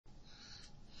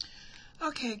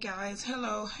Okay, guys.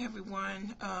 Hello,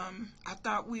 everyone. I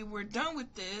thought we were done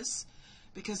with this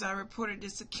because I reported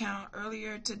this account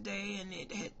earlier today and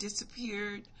it had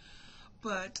disappeared.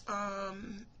 But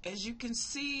as you can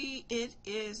see, it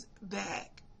is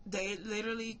back. They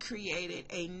literally created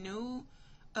a new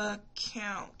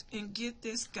account. And get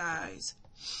this, guys.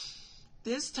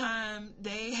 This time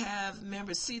they have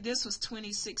members. See, this was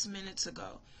 26 minutes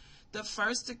ago. The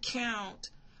first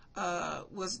account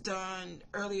was done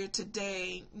earlier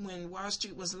today when Wall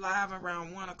Street was live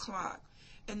around 1 o'clock.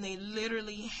 And they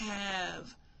literally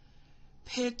have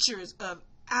pictures of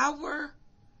our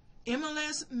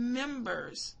MLS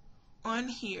members on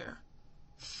here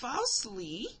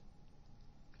falsely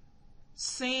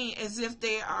saying as if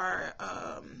they are,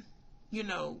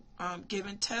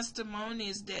 giving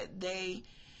testimonies that they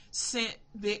sent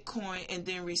Bitcoin and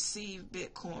then received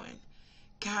Bitcoin.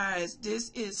 Guys,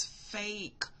 this is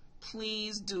fake.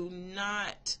 Please do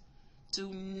not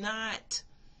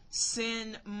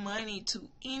send money to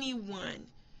anyone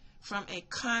from a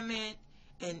comment,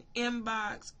 an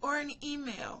inbox, or an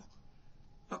email.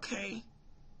 Okay?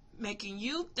 Making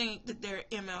you think that they're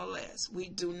MLS. We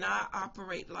do not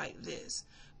operate like this.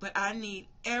 But I need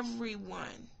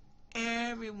everyone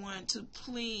to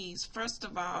please, first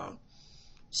of all,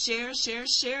 share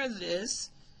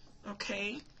this.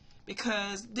 Okay?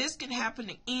 Because this can happen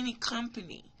to any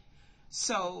company.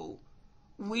 So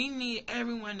we need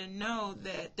everyone to know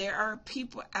that there are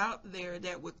people out there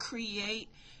that would create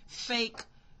fake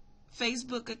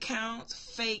Facebook accounts,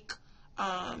 fake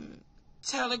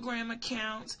Telegram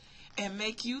accounts, and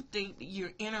make you think that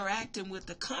you're interacting with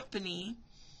the company.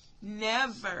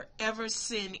 Never, ever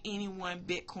send anyone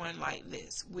Bitcoin like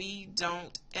this. We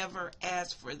don't ever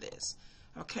ask for this.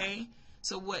 Okay?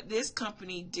 So what this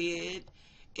company did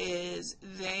is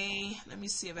let me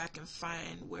see if I can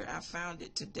find where I found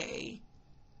it today.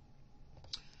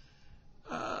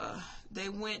 They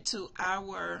went to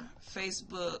our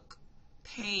Facebook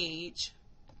page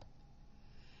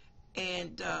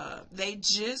and they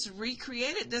just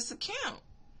recreated this account.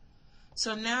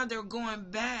 So now they're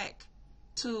going back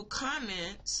to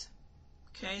comments.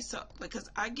 Okay, so because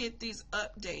I get these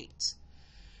updates,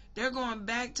 they're going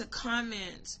back to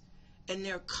comments and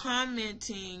they're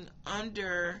commenting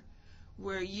under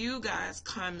where you guys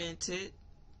commented,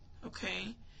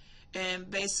 okay, and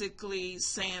basically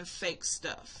saying fake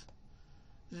stuff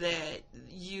that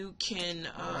you can.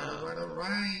 All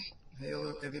right.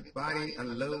 Hello, everybody.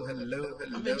 Hello.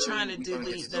 I've been trying to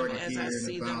delete them as I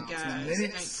see them, guys.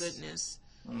 Thank goodness.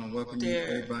 I want to welcome you,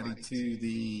 everybody, to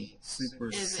the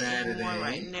Super Saturday.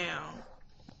 Right now.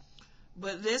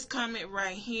 But this comment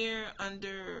right here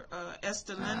under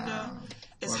Esther Linda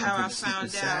is how I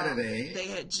found out they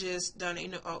had just done a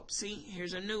new. Oh, see,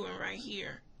 here's a new one right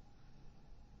here.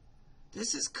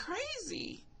 This is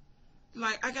crazy.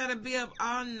 Like, I gotta be up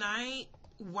all night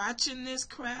watching this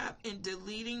crap and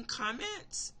deleting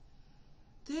comments.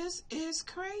 This is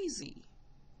crazy.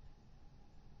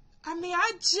 I mean,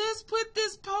 I just put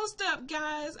this post up,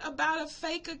 guys, about a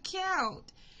fake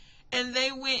account. And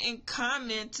they went and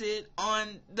commented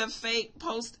on the fake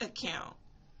post account.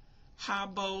 How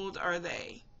bold are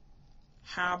they?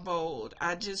 How bold?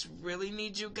 I just really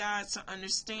need you guys to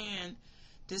understand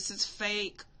this is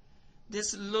fake.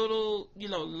 This little,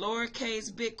 lowercase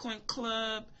Bitcoin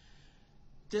club,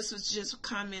 this was just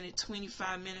commented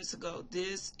 25 minutes ago.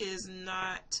 This is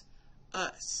not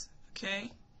us, okay?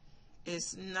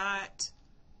 It's not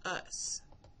us.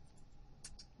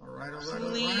 All right.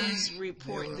 Please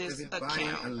report this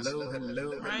account.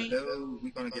 Hello. Right?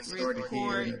 We're going to get started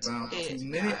here in about 2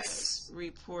 minutes. Guys.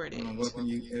 Report it. I want to welcome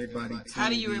you, everybody, to How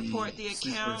do you report the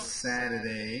account? Super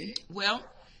Saturday. Well,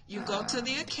 you go to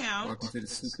the account. Welcome to the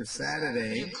Super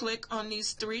Saturday. You click on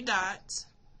these 3 dots.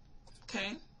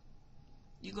 Okay?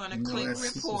 You're going to click report.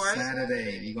 Super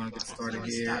Saturday. You're going to get started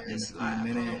here in a few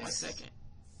minutes. Hold on 1 second.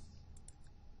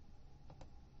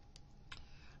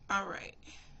 All right.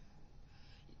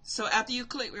 So after you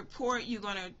click report, you're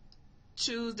going to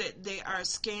choose that they are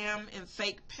scam and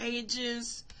fake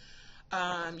pages.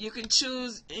 You can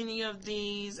choose any of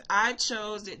these. I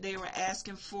chose that they were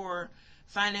asking for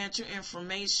financial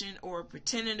information or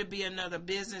pretending to be another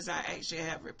business. I actually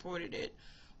have reported it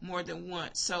more than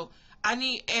once. So I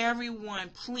need everyone,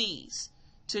 please,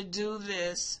 to do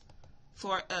this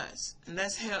for us. And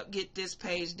let's help get this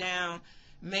page down.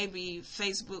 Maybe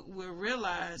Facebook will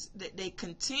realize that they're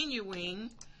continuing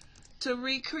to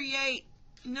recreate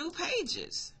new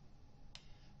pages.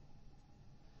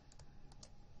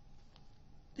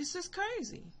 This is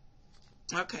crazy.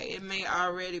 Okay, it may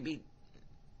already be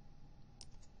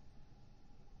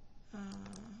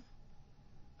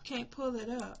can't pull it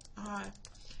up.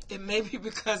 It may be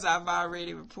because I've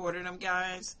already reported them,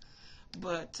 guys.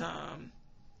 But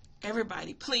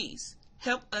everybody, please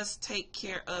help us take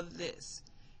care of this.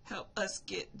 Help us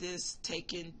get this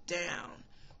taken down.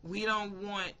 We don't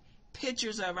want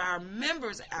pictures of our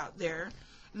members out there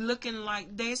looking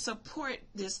like they support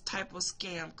this type of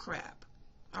scam crap.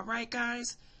 All right,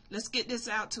 guys? Let's get this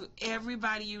out to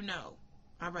everybody you know.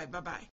 All right, bye-bye.